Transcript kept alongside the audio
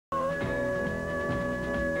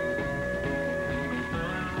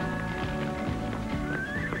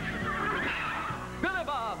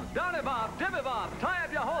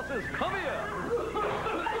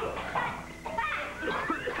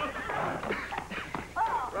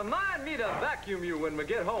Remind me to vacuum you when we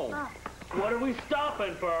get home. What are we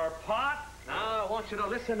stopping for, Pop? Now, I want you to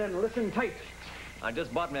listen and listen tight. I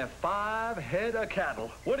just bought me 5 head of cattle.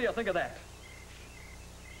 What do you think of that?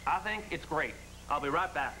 I think it's great. I'll be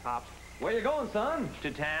right back, Pops. Where you going, son? To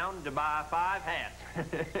town to buy 5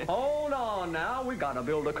 hats. Hold on now. We gotta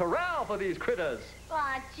build a corral for these critters.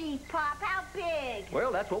 Aw, gee, Pop, how big?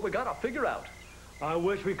 Well, that's what we gotta figure out. I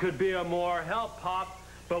wish we could be of more help, Pop,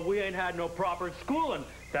 but we ain't had no proper schooling.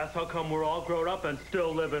 That's how come we're all grown up and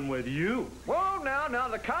still living with you. Well, now,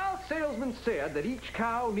 the cow salesman said that each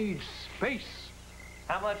cow needs space.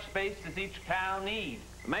 How much space does each cow need?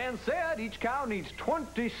 The man said each cow needs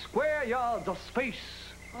 20 square yards of space.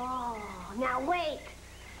 Oh, now wait.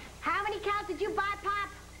 How many cows did you buy, Pop?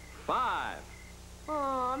 5.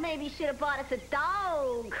 Oh, maybe you should have bought us a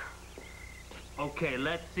dog. Okay,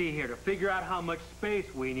 let's see here. To figure out how much space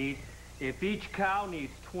we need, if each cow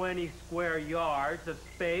needs 20 square yards of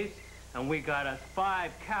space, and we got us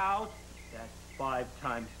 5 cows, that's 5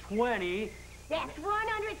 times 20. That's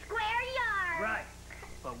 100 square yards. Right.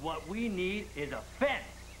 But what we need is a fence.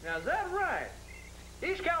 Now, is that right?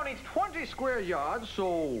 Each cow needs 20 square yards,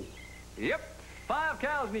 so, yep, 5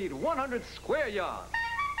 cows need 100 square yards.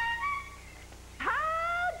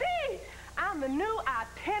 Howdy! I'm the new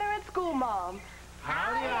itinerant school mom.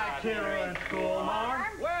 Howdy, itinerant school mom.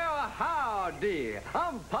 Well, howdy.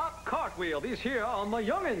 I'm Pop Cartwheel. These here are my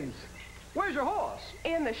youngins. Where's your horse?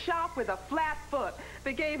 In the shop with a flat foot.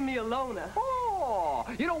 They gave me a loaner. Oh,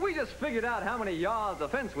 you know, we just figured out how many yards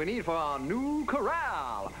of fence we need for our new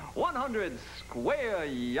corral. 100 square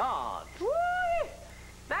yards. Woo!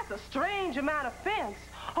 That's a strange amount of fence.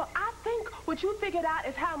 Oh, I think what you figured out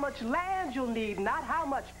is how much land you'll need, not how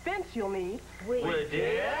much fence you'll need. We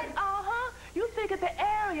did? Uh-huh. You figured the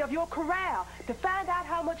area of your corral. To find out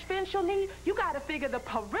how much fence you'll need, you got to figure the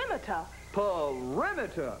perimeter.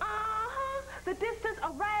 Perimeter? Uh-huh. The distance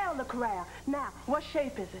around the corral. Now, what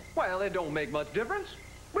shape is it? Well, it don't make much difference.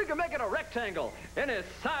 We can make it a rectangle, any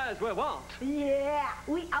size we want. Yeah,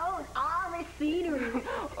 we own all the scenery.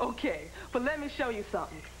 Okay, but let me show you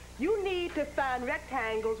something. You need to find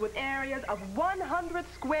rectangles with areas of 100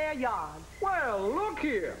 square yards. Well, look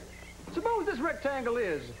here. Suppose this rectangle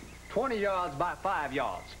is 20 yards by 5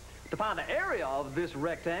 yards. To find the area of this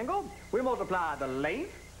rectangle, we multiply the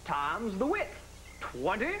length times the width.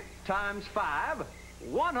 20 times 5,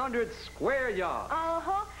 100 square yards.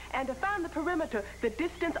 Uh-huh. And to find the perimeter, the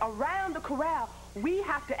distance around the corral, we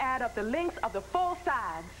have to add up the lengths of the 4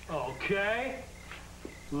 sides. Okay.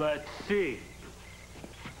 Let's see.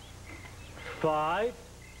 5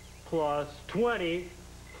 plus 20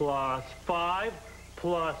 plus 5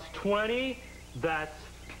 plus 20, that's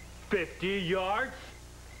 50 yards.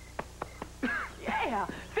 Yeah,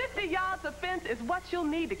 50 yards of fence is what you'll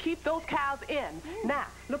need to keep those cows in. Now,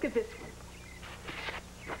 look at this one.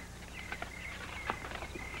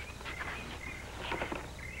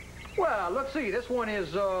 Well, let's see. This one is,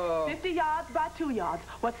 50 yards by 2 yards.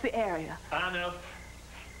 What's the area? I know.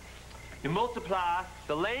 You multiply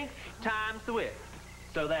the length times the width.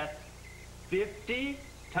 So that's 50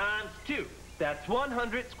 times 2. That's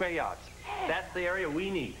 100 square yards. Yeah. That's the area we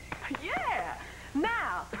need. Yeah.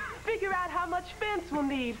 Now, figure out how much fence we'll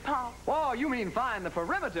need, Pop. Oh, you mean find the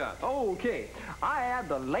perimeter. Okay. I add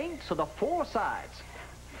the lengths of the 4 sides.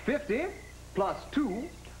 50 plus 2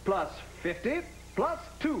 plus 50 plus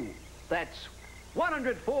 2. That's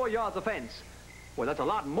 104 yards of fence. Well, that's a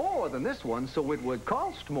lot more than this one, so it would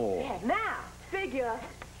cost more. Yeah, now, figure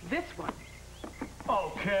this one.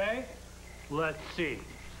 Okay. Let's see.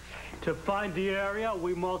 To find the area,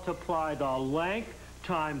 we multiply the length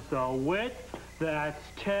times the width. That's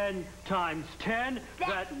 10 times 10.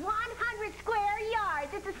 That's 100 square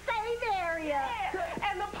yards. It's the same area. Yeah,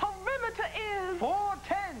 and the perimeter is... 4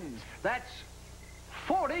 tens. That's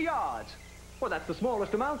 40 yards. Well, that's the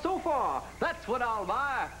smallest amount so far. That's what I'll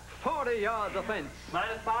buy. 40 yards of fence.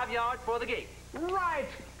 Minus 5 yards for the gate. Right.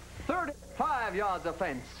 35 yards of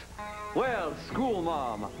fence. Well, school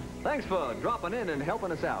mom, thanks for dropping in and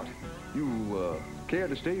helping us out. You, care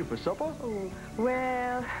to stay for supper? Oh,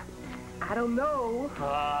 well, I don't know.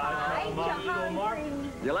 Ain't you hungry?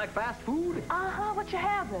 You like fast food? Uh-huh, what you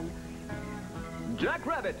having?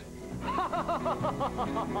 Jackrabbit.